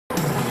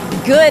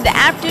Good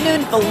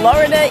afternoon,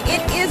 Florida.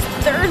 It is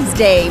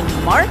Thursday,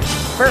 March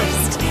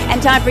 1st, and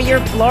time for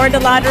your Florida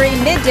Lottery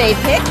Midday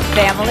Pick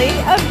family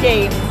of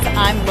games.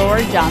 I'm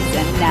Laura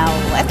Johnson. Now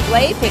let's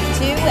play Pick 2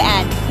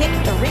 and Pick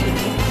 3.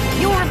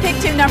 Your Pick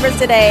 2 numbers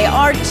today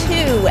are 2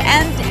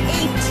 and 8.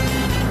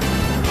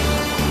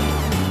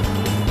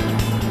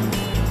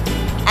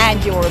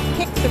 And your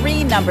Pick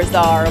 3 numbers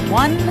are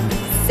 1,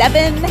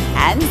 7,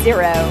 and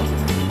 0.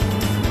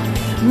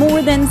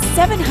 More than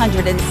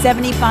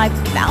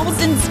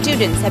 775,000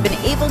 students have been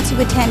able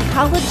to attend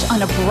college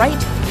on a Bright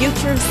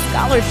Future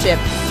Scholarship.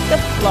 The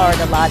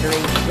Florida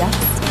Lottery,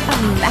 just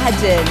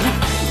imagine.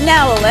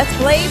 Now let's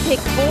play Pick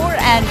 4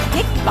 and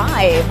Pick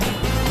 5.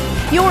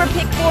 Your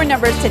Pick 4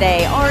 numbers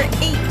today are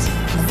 8,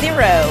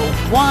 0,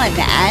 1,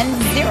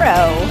 and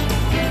 0.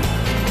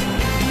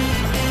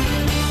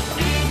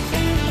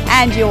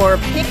 And your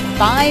Pick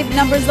 5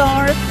 numbers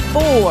are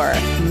 4,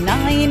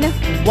 9,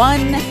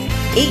 1,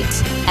 8,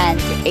 and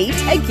 8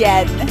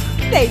 again.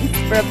 Thanks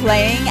for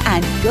playing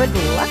and good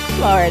luck,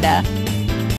 Florida.